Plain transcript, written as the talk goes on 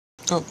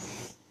Oh,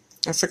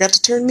 I forgot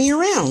to turn me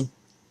around.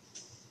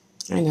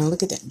 I know,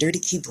 look at that dirty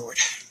keyboard.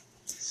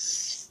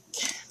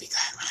 Be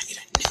glad when I get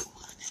a new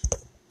one.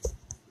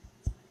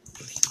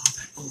 Leave all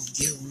that old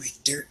Gilroy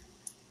dirt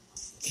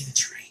in the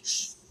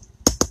trash.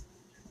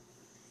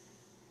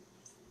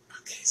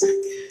 Okay, is that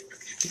good?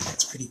 Okay, I think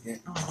that's pretty good.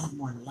 Oh, I need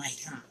more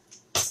light, huh?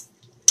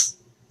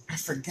 I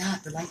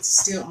forgot the light's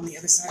still on the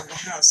other side of the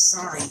house.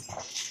 Sorry.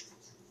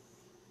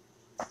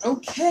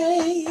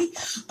 Okay.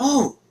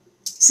 Oh,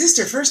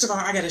 sister, first of all,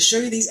 I got to show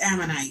you these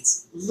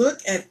ammonites.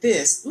 Look at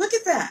this. Look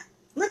at that.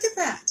 Look at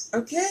that.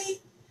 Okay?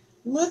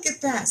 Look at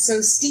that.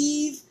 So,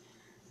 Steve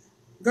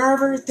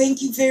Garver,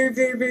 thank you very,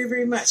 very, very,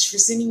 very much for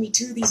sending me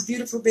two of these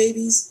beautiful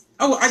babies.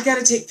 Oh, I've got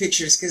to take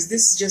pictures because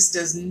this just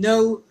does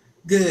no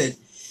good.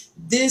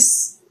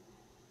 This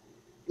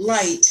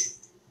light,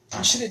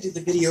 I should have did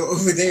the video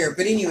over there,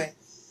 but anyway,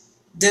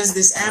 does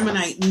this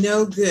ammonite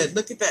no good.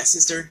 Look at that,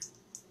 sister.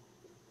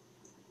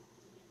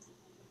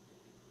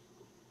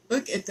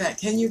 Look at that.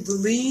 Can you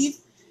believe?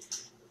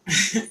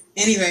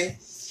 Anyway,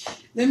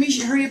 let me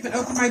hurry up and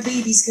open my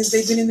babies because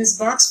they've been in this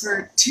box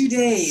for 2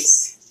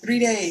 days, 3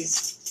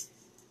 days.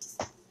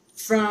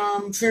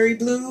 From Fairy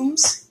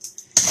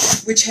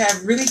Blooms, which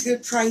have really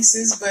good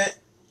prices, but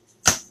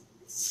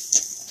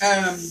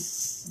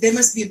they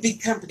must be a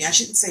big company. I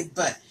shouldn't say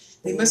but.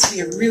 They must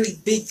be a really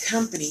big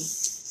company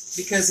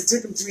because it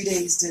took them 3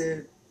 days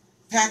to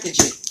package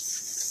it.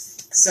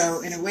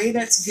 So in a way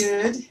that's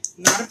good.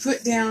 Not a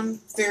put down,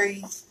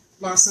 Fairy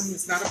Blossom.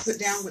 It's not a put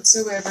down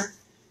whatsoever.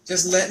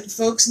 Just letting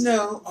folks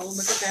know. Oh,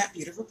 look at that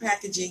beautiful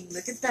packaging.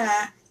 Look at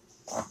that.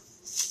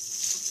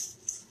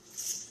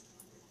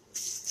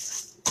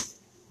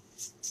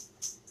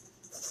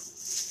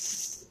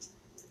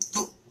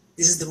 Oh,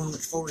 this is the one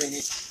with 4 in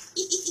it.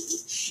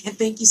 And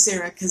thank you,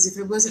 Sarah, because if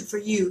it wasn't for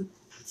you,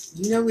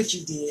 you know what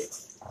you did.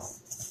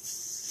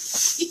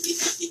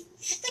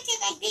 Look at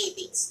my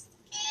babies.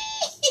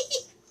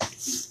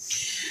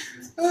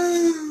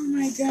 Oh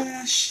my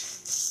gosh.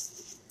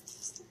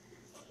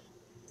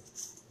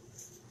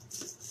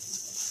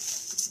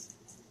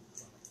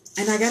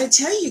 And I got to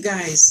tell you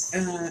guys,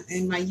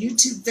 in my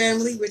YouTube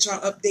family, which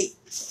I'll update,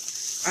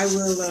 I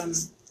will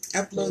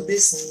upload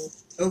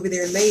this over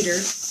there later.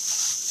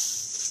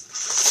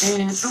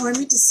 And, oh, I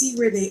need to see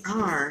where they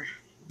are.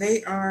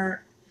 They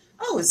are,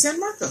 oh, in San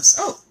Marcos.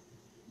 Oh,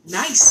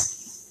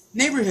 nice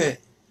neighborhood.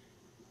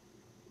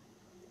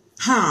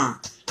 Huh.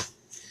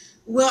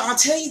 Well, I'll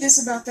tell you this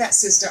about that,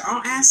 sister.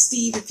 I'll ask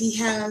Steve if he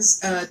has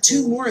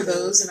 2 more of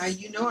those, and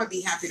you know I'd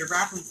be happy to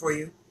wrap them for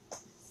you.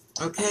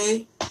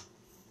 Okay?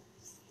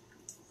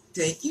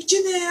 Thank you,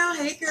 Janelle.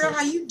 Hey, girl,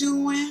 how you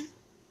doing?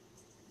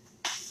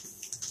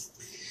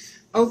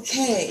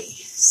 Okay,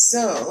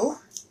 so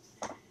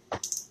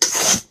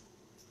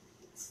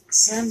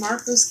San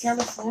Marcos,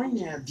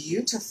 California.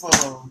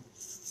 Beautiful.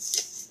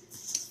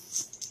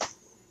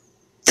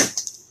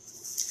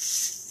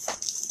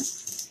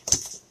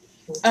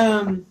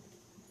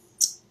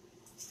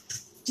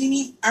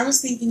 Jeannie, I was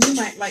thinking you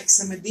might like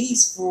some of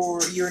these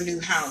for your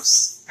new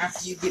house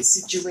after you get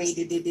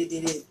situated.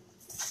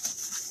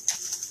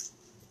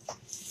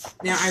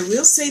 Now, I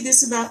will say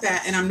this about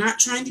that, and I'm not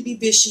trying to be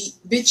bitchy.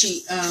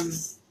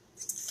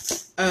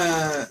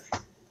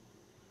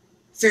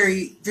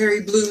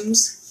 Fairy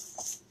Blooms.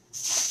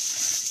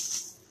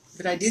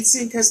 But I did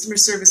send customer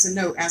service a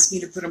note asking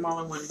me to put them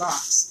all in one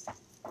box.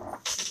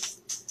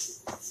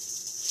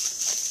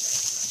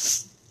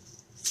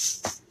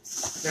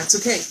 That's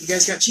okay. You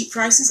guys got cheap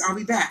prices? I'll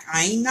be back.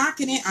 I ain't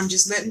knocking it. I'm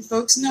just letting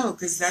folks know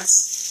because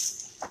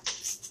that's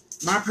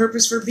my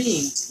purpose for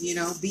being, you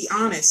know, be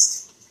honest.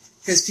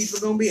 Because people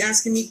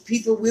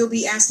will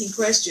be asking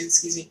questions,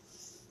 excuse me.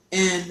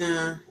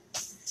 And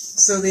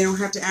so they don't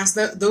have to ask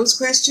those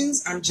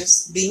questions. I'm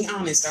just being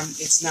honest.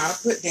 It's not a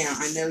put down.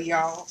 I know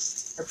y'all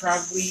are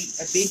probably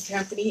a big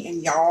company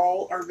and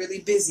y'all are really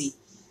busy.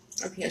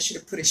 Okay, I should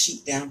have put a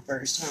sheet down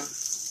first, huh?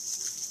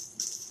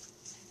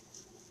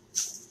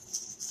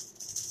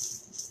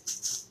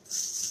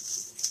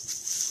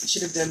 I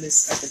should have done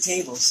this at the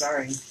table,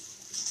 sorry.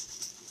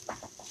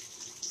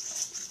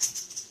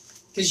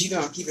 Because you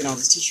know I'm keeping all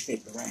this tissue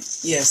paper, right?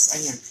 Yes, I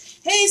am.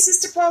 Hey,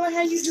 Sister Paula,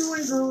 how you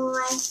doing,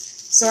 girl?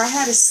 So I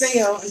had a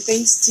sale, and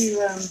thanks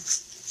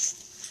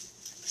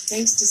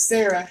to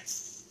Sarah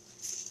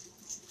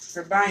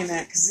for buying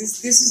that, because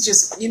this is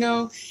just, you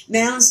know,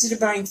 now instead of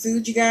buying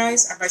food, you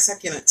guys, I buy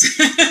succulents.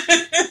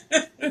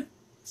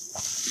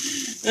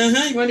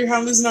 You wonder how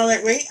I'm losing all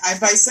that weight? I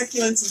buy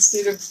succulents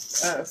instead of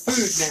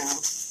food now.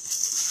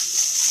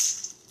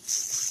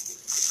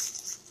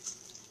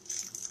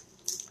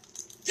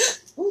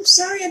 Oh,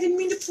 sorry, I didn't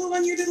mean to pull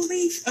on your little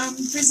leaf.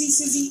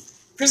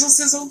 Frizzle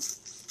Sizzle.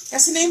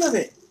 That's the name of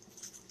it.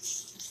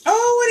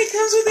 Oh, and it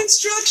comes with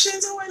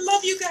instructions. Oh, I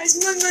love you guys.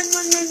 Mwah, mwah,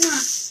 mwah, mwah,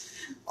 mwah.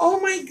 Oh,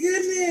 my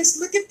goodness.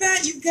 Look at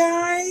that, you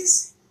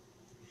guys.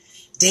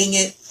 Dang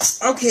it.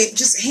 Okay,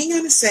 just hang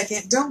on a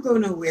second. Don't go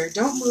nowhere.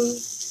 Don't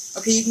move.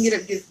 Okay, you can get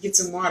up, get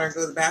some water, and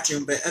go to the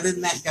bathroom. But other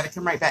than that, you got to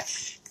come right back.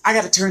 I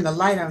got to turn the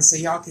light on so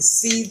y'all can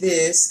see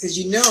this. Because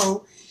you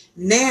know,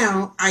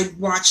 Now I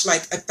watch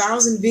like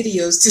 1,000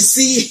 videos to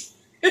see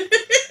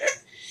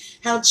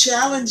how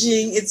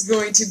challenging it's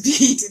going to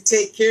be to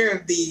take care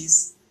of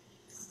these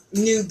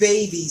new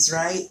babies,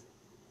 right?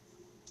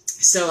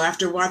 So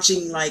after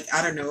watching like,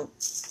 I don't know,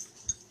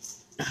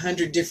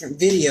 100 different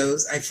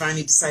videos, I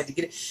finally decided to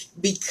get it.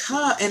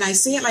 Because, and I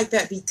say it like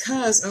that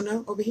because, oh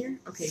no, over here?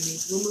 Okay,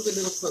 we'll move a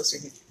little closer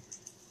here.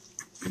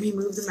 Let me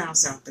move the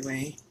mouse out the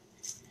way.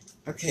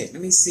 Okay,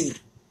 let me see.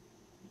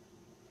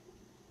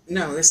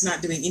 No, that's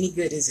not doing any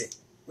good, is it?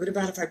 What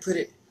about if I put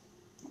it,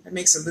 that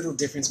makes a little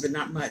difference, but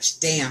not much.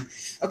 Damn.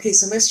 Okay,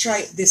 so let's try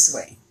it this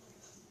way.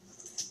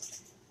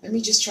 Let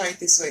me just try it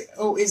this way.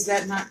 Oh, is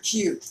that not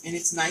cute? And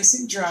it's nice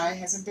and dry,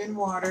 hasn't been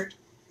watered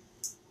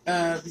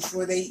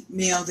before they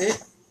mailed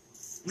it.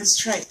 Let's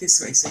try it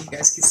this way so you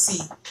guys can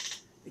see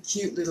the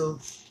cute little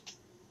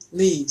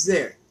leaves.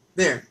 There.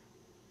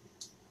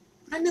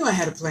 I knew I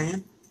had a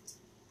plan.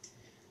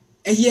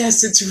 And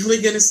yes, it's really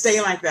going to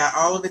stay like that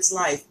all of its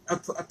life.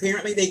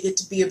 Apparently, they get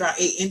to be about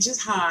 8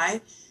 inches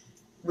high,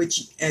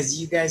 which, as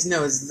you guys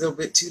know, is a little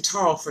bit too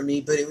tall for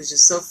me, but it was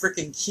just so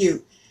freaking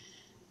cute.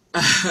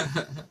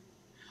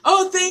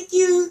 Oh, thank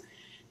you.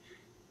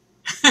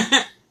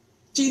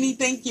 Jeannie,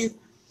 thank you.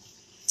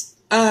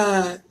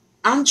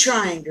 I'm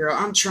trying, girl.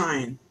 I'm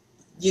trying.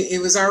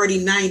 It was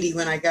already 90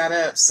 when I got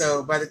up,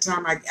 so by the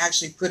time I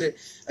actually put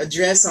a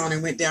dress on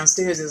and went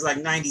downstairs, it was like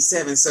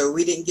 97, so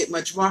we didn't get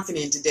much walking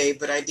in today,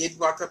 but I did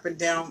walk up and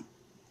down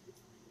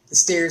the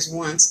stairs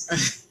once.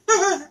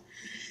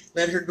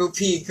 Let her go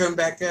pee and come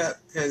back up,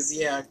 because,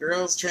 yeah,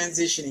 girl's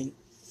transitioning.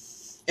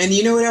 And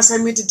you know what else I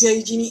meant to tell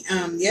you, Jeannie?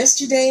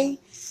 Yesterday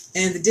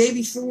and the day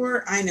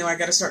before, I know I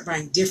got to start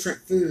buying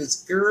different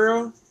foods.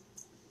 Girl.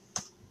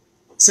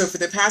 So for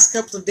the past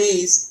couple of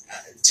days,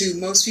 to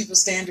most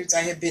people's standards,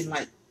 I have been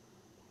like,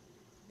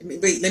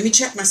 wait, let me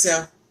check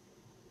myself.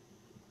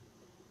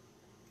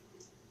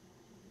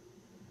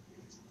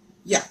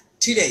 Yeah,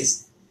 2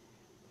 days.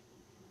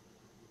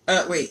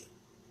 Wait.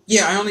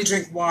 Yeah, I only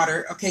drink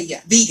water. Okay,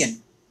 yeah,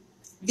 vegan.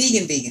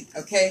 Vegan,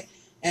 okay?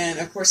 And,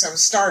 of course, I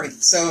was starving.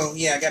 So,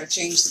 yeah, I got to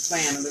change the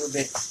plan a little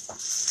bit.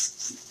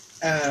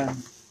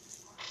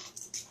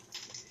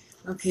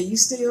 Okay, you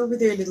stay over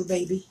there, little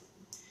baby.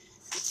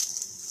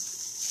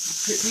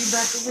 Put you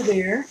back over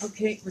there.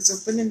 Okay, let's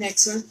open the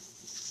next one.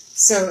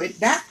 So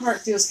that part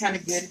feels kind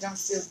of good. It don't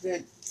feel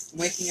good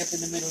waking up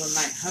in the middle of the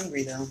night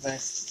hungry, though, but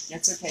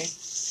that's okay.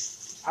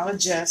 I'll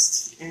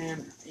adjust,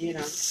 and, you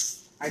know,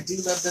 I do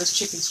love those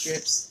chicken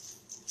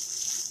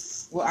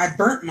strips. Well, I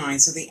burnt mine,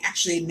 so they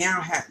actually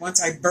now have,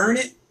 once I burn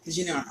it, because,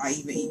 you know, I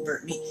even eat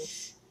burnt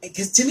meat,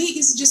 because to me it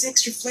gives it just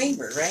extra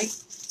flavor, right?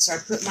 So I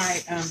put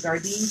my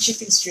Gardein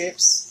chicken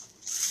strips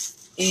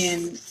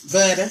in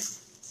butter.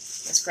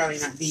 That's probably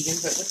not vegan,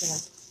 but what the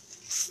hell?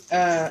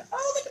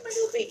 Oh, look at my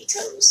little baby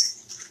toes.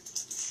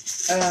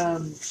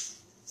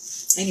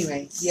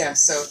 Anyway, yeah,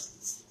 so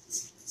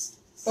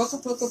poco,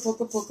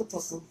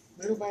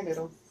 little by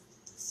little.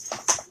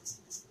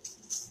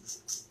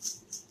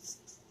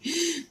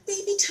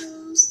 Baby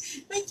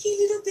toes, my cute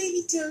little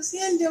baby toes.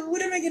 Hello,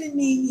 what am I going to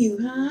name you,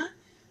 huh?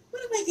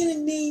 What am I going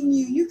to name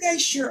you? You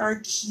guys sure are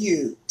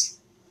cute.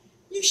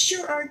 You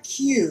sure are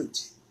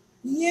cute.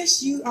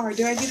 Yes, you are.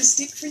 Do I get a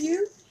stick for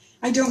you?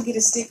 I don't get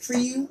a stick for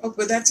you. Oh,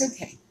 but that's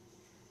okay.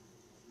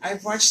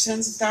 I've watched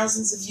tons of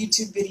thousands of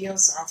YouTube videos,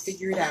 so I'll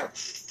figure it out.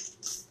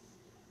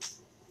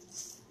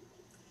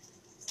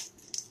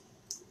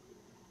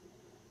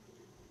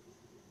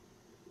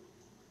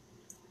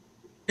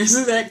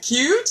 Isn't that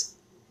cute?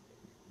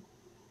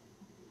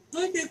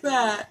 Look at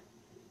that.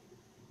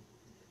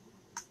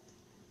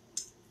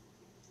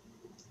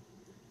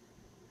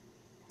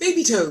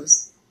 Baby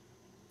toes.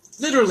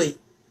 Literally.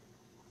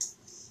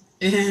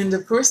 And,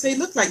 of course, they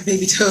look like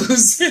baby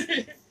toes.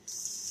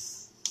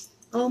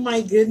 Oh, my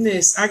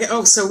goodness.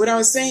 So what I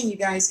was saying, you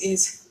guys,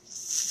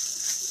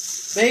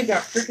 is they've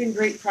got freaking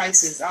great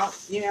prices. I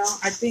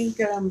think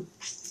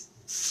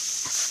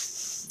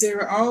they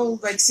were all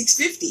like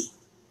 $6.50.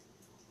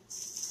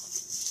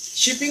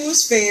 Shipping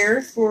was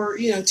fair for,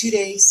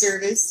 2-day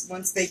service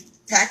once they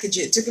package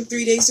it. It took them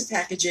 3 days to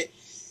package it.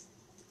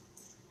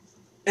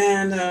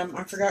 And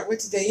I forgot what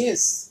today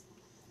is.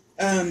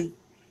 And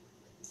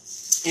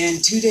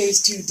 2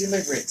 days to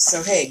deliver it.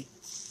 So, hey,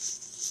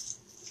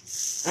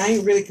 I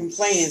ain't really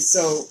complaining.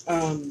 So,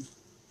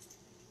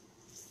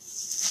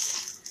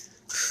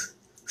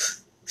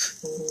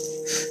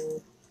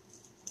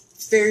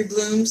 fairy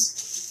blooms.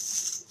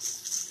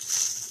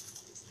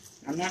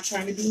 I'm not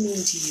trying to be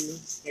mean to you.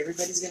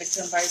 Everybody's going to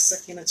come buy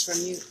succulents from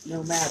you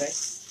no matter.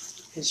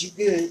 Because you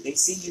good. They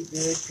see you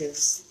good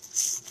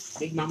because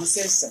Big Mama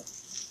says so.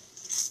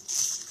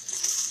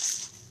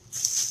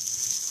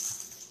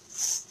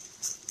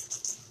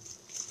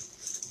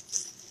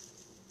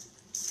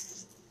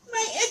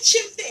 My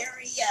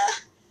Echeveria.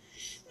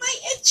 My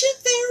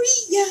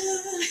Echeveria.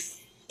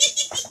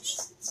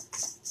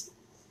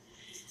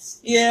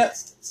 Yeah,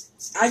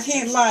 I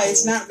can't lie.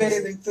 It's not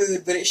better than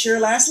food, but it sure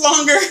lasts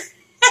longer.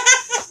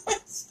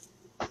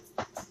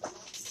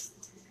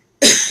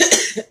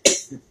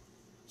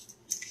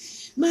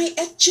 My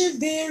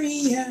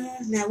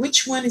Echeveria. Now,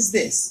 which one is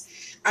this?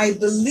 I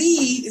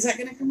believe, is that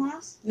going to come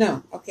off?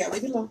 No. Okay, I'll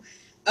leave it alone.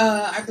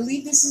 I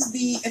believe this is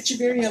the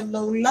Echeveria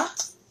Lola.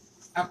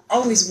 I've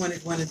always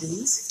wanted one of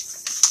these.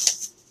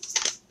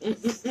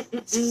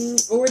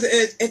 Or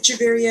the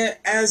Echeveria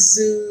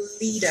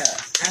Azulita.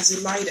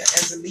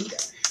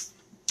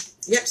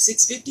 Yep,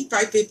 $6.50,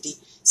 $5.50,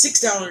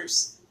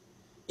 $6.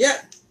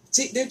 Yep,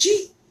 they're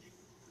cheap.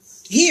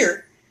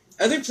 Here,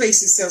 other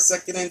places sell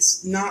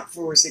succulents not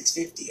for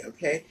 $6.50.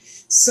 Okay,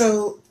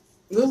 so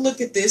we'll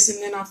look at this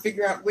and then I'll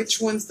figure out which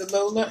one's the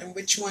Lola and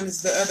which one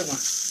is the other one.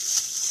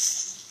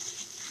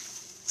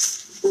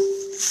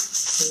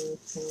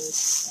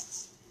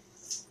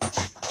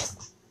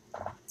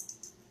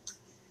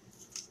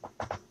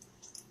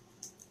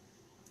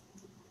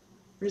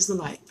 Where's the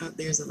light? Oh,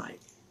 there's the light.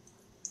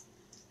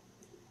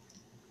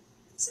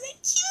 Isn't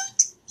it cute?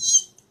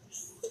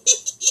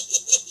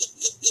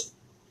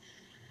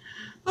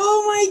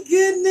 Oh my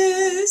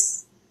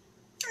goodness.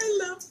 I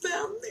love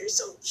them. They're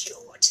so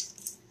cute.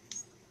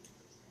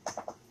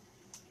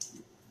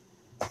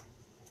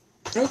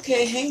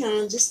 Okay, hang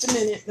on just a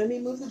minute. Let me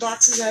move the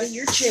boxes out of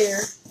your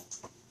chair.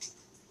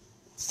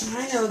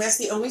 I know that's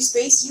the only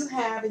space you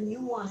have and you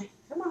want it.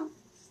 Come on.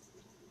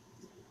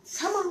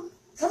 Come on.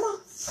 Come on.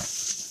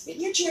 Get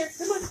in your chair.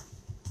 Come on.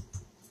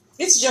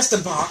 It's just a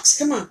box.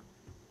 Come on.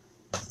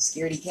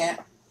 Scaredy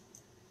cat.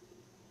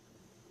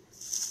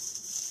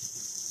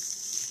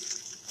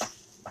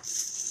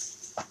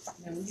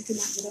 No, you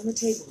cannot get on the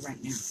table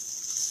right now.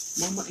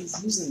 Mama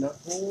is using the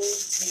whole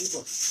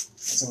table,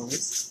 as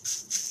always.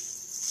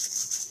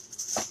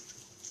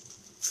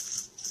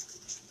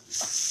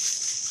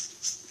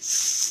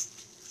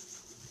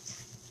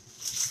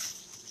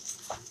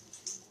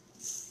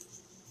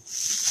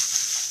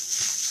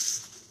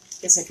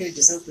 Guess I could have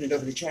just opened it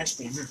over the trash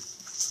can, huh?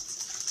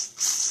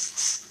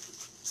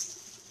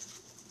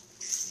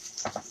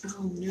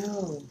 Oh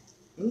no.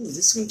 Ooh,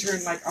 this one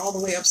turned like all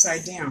the way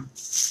upside down.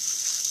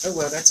 Oh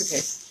well, that's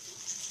okay.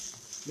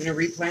 I'm going to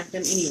replant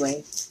them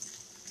anyway.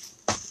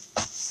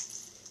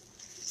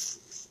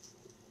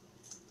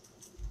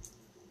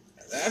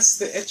 That's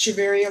the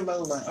Echeveria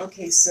Lola.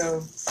 Okay,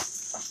 so...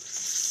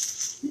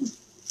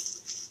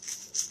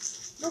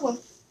 Oh well.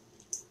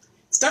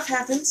 Stuff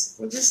happens.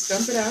 We'll just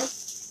dump it out.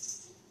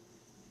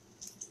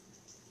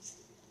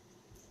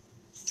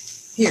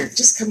 Here,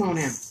 just come on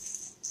out.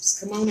 Just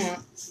come on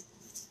out.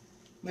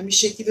 Let me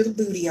shake your little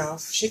booty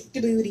off. Shake the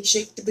booty,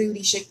 shake the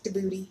booty, shake the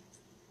booty.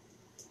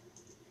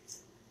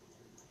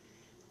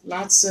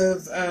 Lots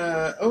of,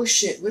 oh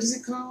shit, what is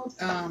it called?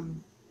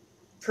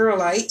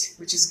 Perlite,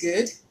 which is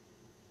good.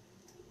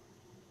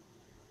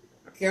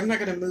 Okay, I'm not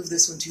going to move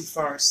this one too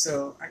far,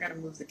 so I got to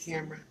move the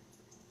camera.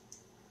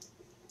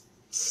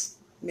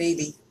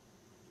 Maybe.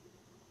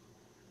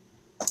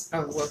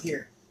 Oh, well,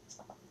 here.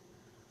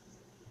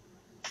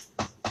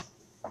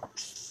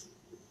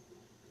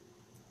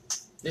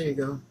 There you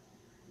go.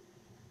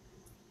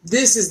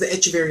 This is the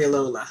Echeveria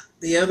Lola.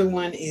 The other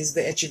one is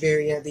the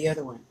Echeveria, the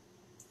other one.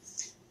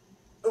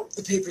 Oh,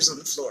 the paper's on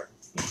the floor.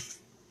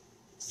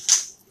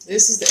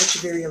 This is the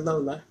Echeveria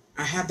Lola.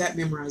 I have that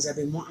memorized. I've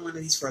been wanting one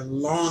of these for a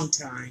long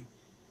time.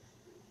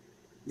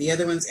 The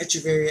other one's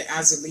Echeveria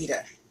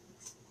Azulita.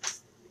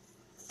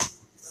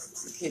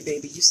 Okay,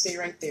 baby, you stay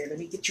right there. Let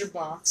me get your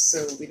box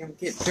so we don't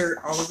get dirt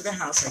all over the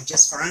house. I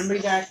just finally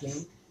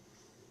vacuumed.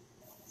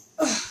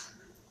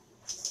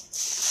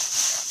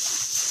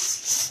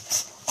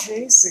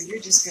 Okay, so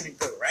you're just going to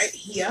go right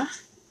here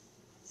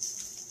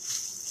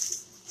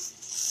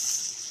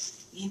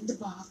in the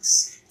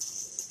box.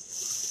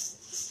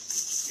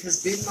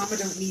 Because Big Mama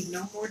don't need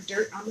no more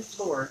dirt on the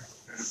floor.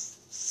 You're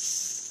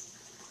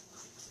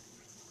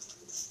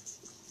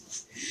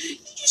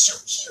just so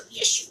cute.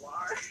 Yes, you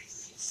are.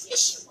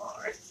 Yes, you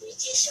are. You're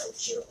just so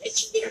cute.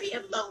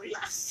 Echeveria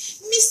Lola.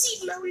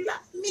 Missy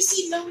Lola.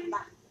 Missy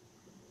Lola.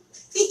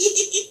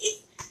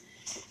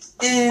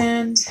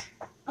 And,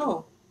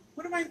 oh,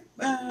 what am I,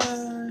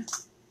 oh.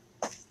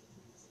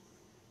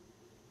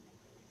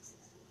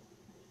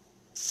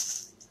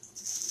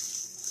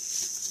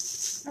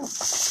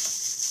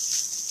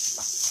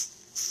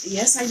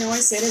 Yes, I know I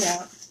said it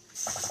out.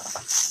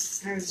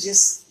 I was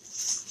just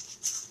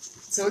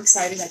so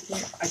excited. I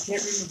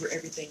can't remember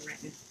everything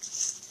right now.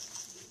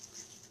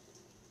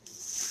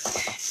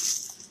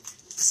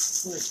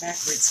 Let's pull it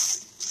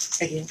backwards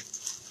again.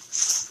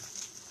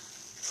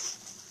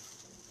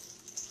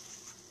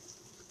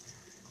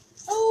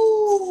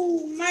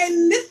 Oh, my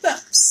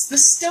lithops, the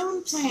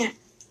stone plant.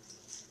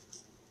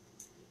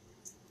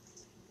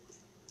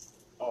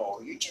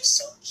 Oh, you're just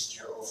so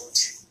cute.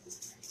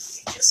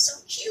 You're just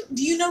so cute.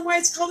 Do you know why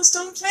it's called a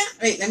stone plant?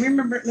 Wait, let me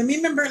remember.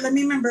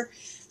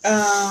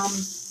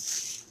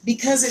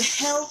 Because it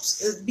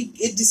helps,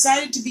 it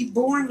decided to be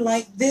born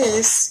like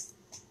this,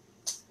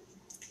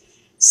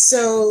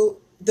 so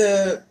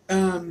the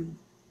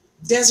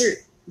desert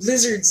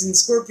lizards and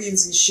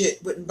scorpions and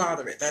shit wouldn't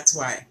bother it. That's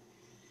why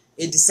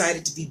it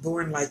decided to be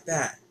born like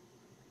that.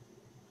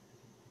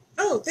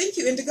 Oh, thank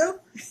you, Indigo.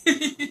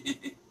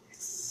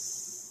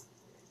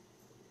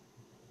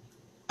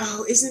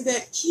 Oh, isn't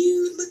that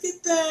cute? Look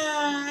at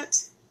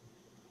that.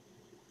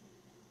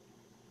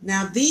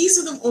 Now these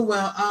are the, oh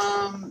well,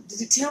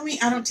 did it tell me?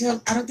 I don't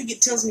think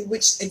it tells me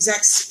which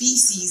exact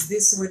species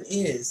this one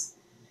is.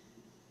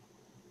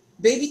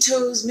 Baby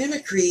Toes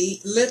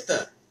Mimicry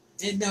Litha.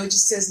 And no, it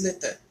just says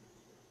Litha.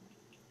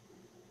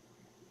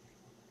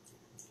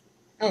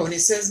 Oh, and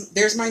it says,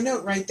 there's my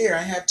note right there.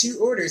 I have 2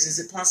 orders. Is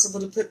it possible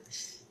to put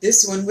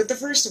this one with the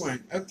first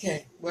one?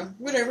 Okay, well,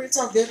 whatever. It's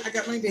all good. I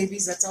got my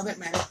babies. That's all that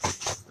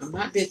matters. I'm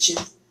not bitching.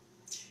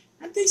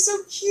 Aren't they so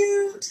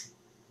cute?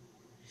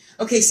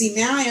 Okay, see,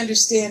 now I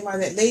understand why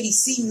that lady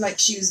seemed like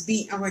she was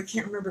being, oh, I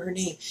can't remember her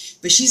name,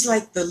 but she's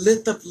like the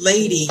lit-up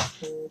lady.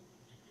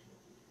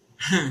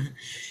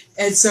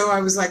 And so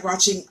I was like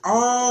watching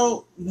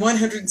all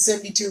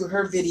 172 of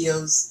her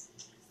videos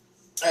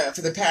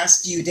for the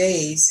past few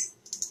days.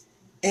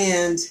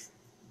 And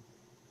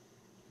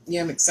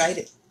yeah, I'm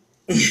excited.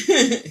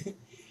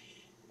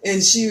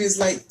 And she was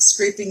like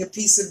scraping a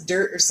piece of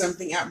dirt or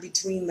something out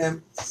between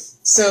them.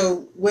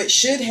 So what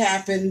should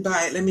happen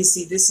by, let me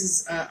see, this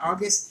is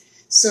August.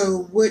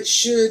 So what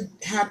should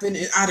happen,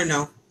 I don't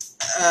know.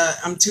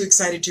 I'm too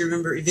excited to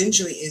remember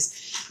eventually, is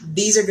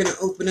these are going to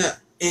open up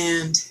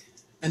and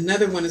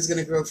another one is going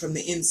to grow from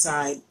the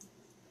inside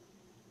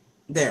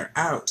there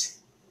out.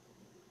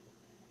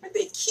 Aren't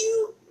they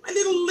cute? My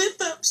little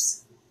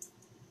lit-ups.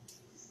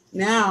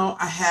 Now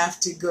I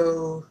have to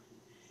go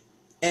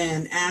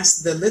and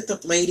ask the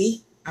lit-up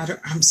lady,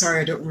 I'm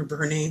sorry, I don't remember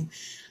her name,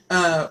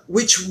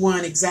 which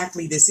one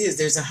exactly this is.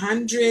 There's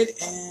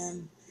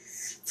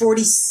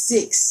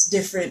 146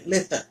 different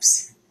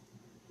lit-ups.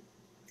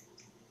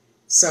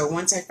 So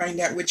once I find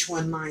out which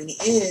one mine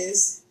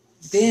is,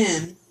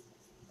 then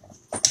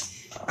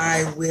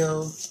I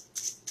will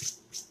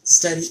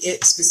study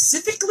it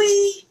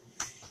specifically.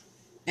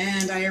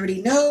 And I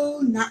already know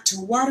not to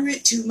water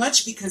it too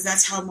much because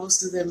that's how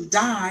most of them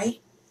die.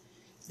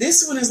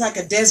 This one is like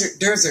a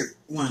desert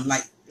one,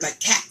 like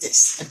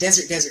cactus, a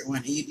desert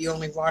one. You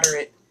only water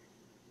it,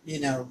 you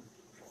know,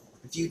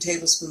 a few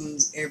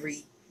tablespoons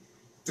every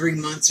 3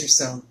 months or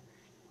so.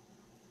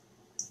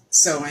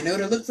 So I know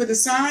to look for the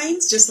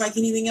signs, just like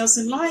anything else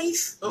in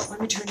life. Oh, let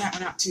me turn that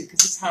one out too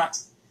because it's hot.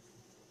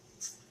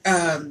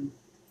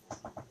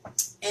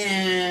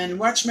 And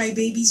watch my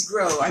babies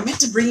grow. I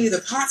meant to bring you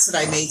the pots that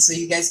I made so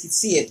you guys could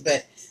see it,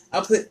 but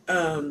I'll put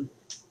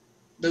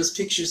those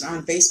pictures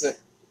on Facebook.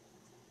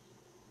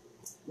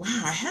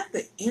 Wow, I have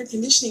the air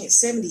conditioning at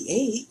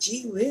 78.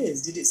 Gee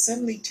whiz, did it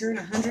suddenly turn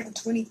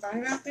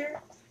 125 out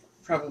there?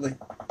 Probably.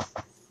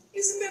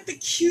 Isn't that the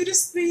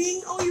cutest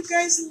thing? Oh, you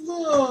guys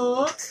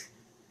look.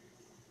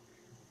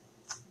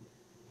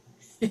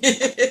 You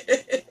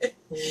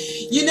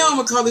know I'm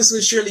going to call this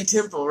one Shirley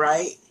Temple,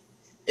 right?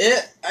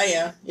 Yep, I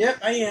am. Yep,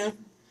 I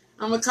am.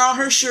 I'm going to call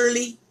her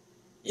Shirley.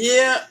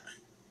 Yeah.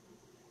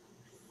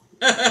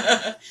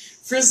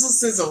 Frizzle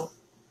Sizzle.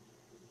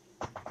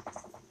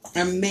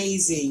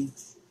 Amazing.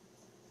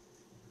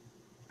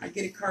 I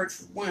get a card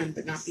for one,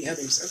 but not the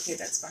others. Okay,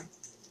 that's fine.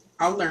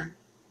 I'll learn.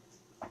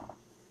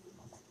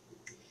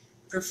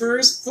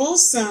 Prefers full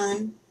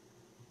sun.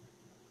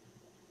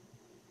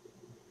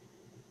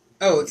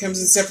 Oh, it comes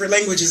in separate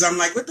languages. I'm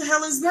like, what the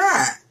hell is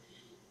that?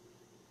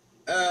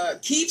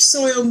 Keep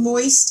soil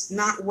moist,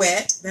 not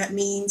wet. That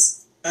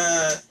means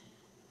a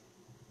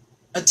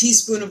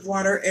teaspoon of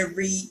water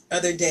every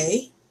other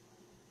day.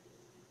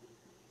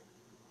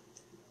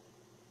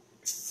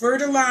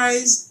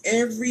 Fertilize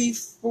every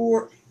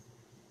 4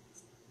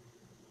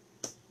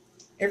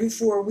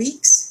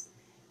 weeks.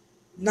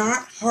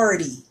 Not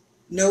hardy.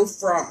 No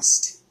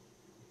frost.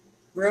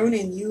 Grown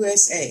in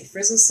USA.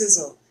 Frizzle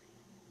Sizzle.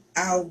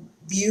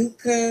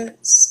 Albuca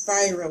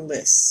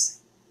spiralis.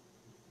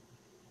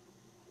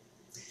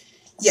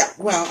 Yeah,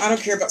 well, I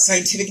don't care about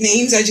scientific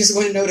names. I just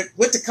want to know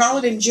what to call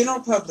it in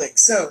general public.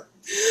 So,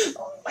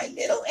 oh, my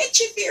little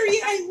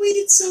Echeveria, I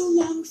waited so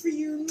long for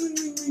you.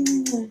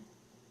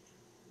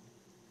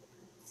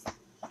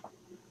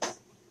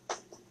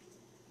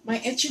 My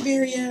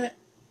Echeveria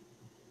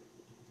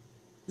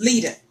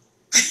Lita.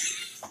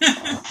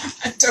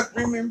 I don't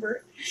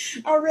remember.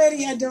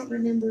 Already, I don't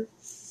remember.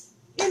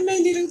 And my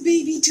little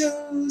baby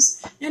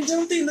toes. And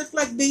don't they look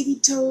like baby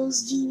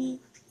toes, Jeannie?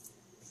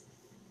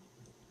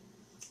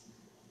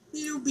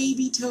 Little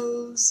baby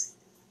toes.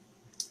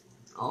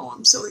 Oh,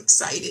 I'm so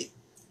excited.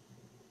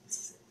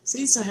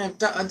 See, so I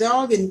have a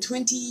dog and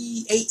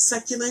 28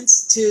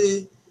 succulents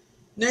to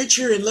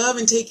nurture and love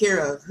and take care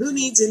of. Who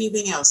needs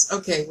anything else?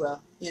 Okay,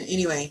 well, yeah,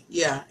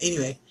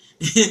 anyway.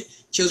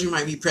 Children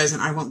might be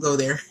present. I won't go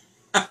there.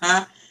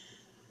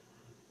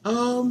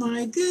 Oh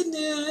my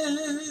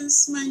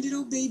goodness, my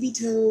little baby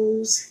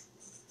toes.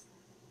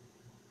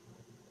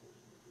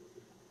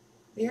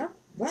 They are,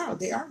 wow,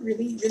 they are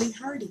really, really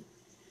hardy.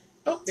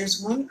 Oh,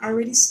 there's one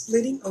already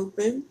splitting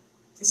open.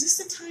 Is this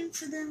the time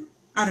for them?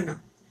 I don't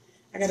know.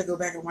 I got to go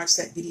back and watch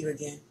that video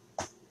again.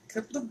 A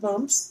couple of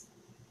bumps.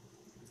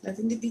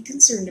 Nothing to be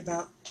concerned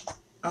about,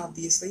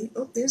 obviously.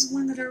 Oh, there's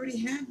one that already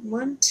had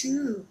 1,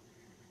 2.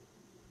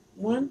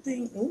 One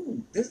thing.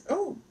 Oh, this.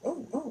 Oh.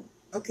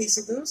 Okay,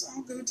 so those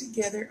all go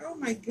together. Oh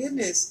my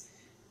goodness.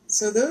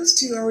 So those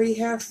two already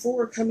have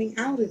 4 coming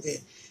out of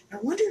it. I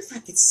wonder if I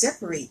could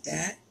separate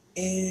that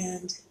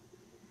and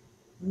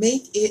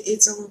make it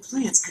its own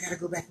plants. I gotta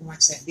go back and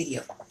watch that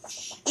video.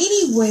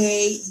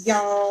 Anyway,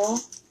 y'all,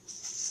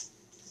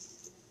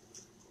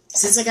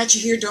 since I got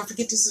you here, don't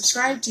forget to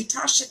subscribe to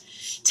Tasha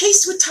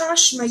Taste with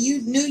Tosh, my new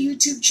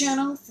YouTube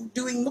channel for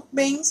doing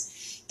mukbangs.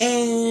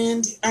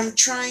 And I'm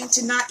trying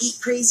to not eat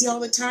crazy all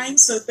the time,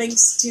 so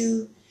thanks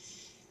to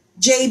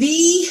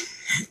JB.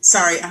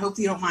 Sorry, I hope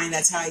you don't mind.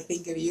 That's how I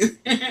think of you.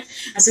 I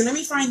said, let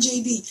me find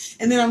JB.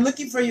 And then I'm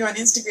looking for you on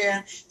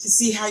Instagram to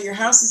see how your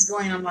house is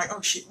going. I'm like,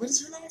 oh, shit, what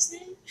is her last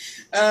name?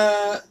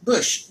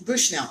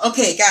 Bushnell.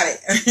 Okay, got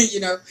it. You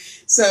know,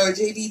 so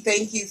JB,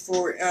 thank you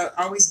for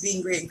always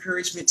being great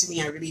encouragement to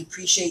me. I really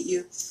appreciate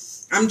you.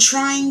 I'm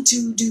trying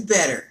to do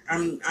better.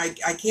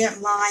 I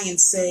can't lie and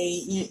say,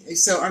 you know,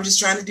 so I'm just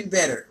trying to do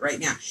better right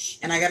now.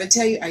 And I got to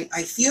tell you,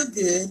 I feel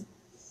good.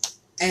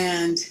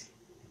 And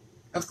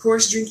of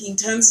course, drinking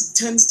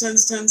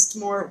tons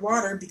more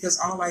water, because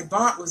all I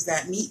bought was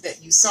that meat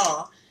that you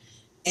saw.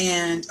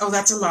 And, oh,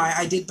 that's a lie.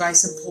 I did buy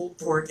some pulled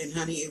pork, and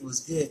honey, it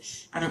was good.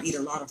 I don't eat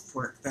a lot of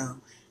pork, though.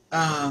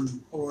 I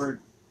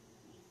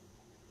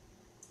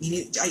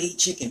eat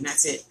chicken.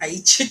 That's it. I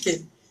eat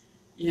chicken,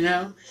 you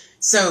know.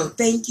 So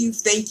thank you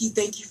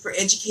for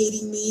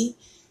educating me.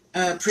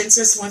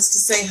 Princess wants to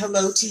say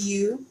hello to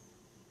you.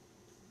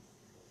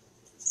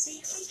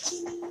 Say hi,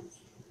 Jenny.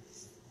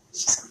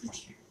 She's over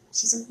there.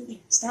 She's over there.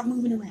 Stop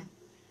moving around.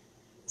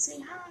 Say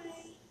hi.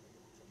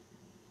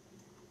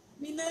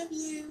 We love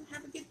you.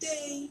 Have a good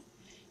day.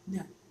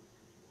 No.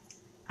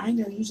 I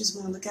know you just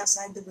want to look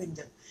outside the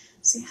window.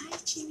 Say hi,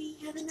 Jenny.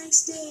 Have a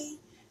nice day.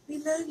 We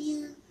love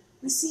you.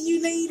 We'll see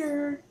you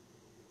later.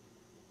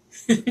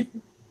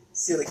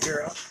 Silly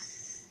girl.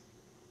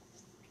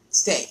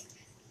 Stay.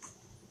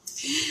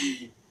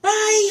 Bye.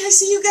 I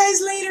see you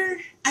guys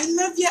later. I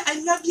love you.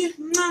 I love you.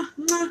 Mwah,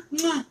 mwah,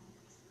 mwah.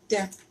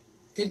 Down.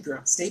 Good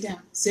girl. Stay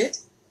down.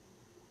 Sit.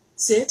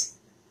 Sit.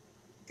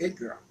 Good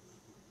girl.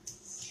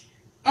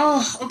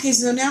 Oh, okay.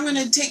 So now I'm going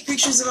to take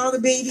pictures of all the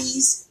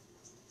babies.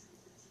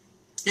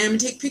 And I'm going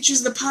to take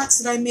pictures of the pots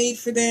that I made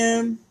for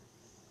them.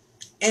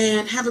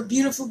 And have a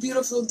beautiful,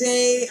 beautiful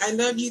day. I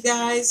love you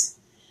guys.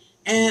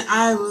 And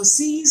I will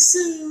see you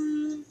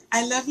soon.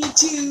 I love you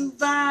too.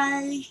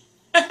 Bye.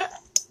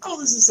 Oh,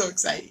 this is so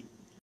exciting.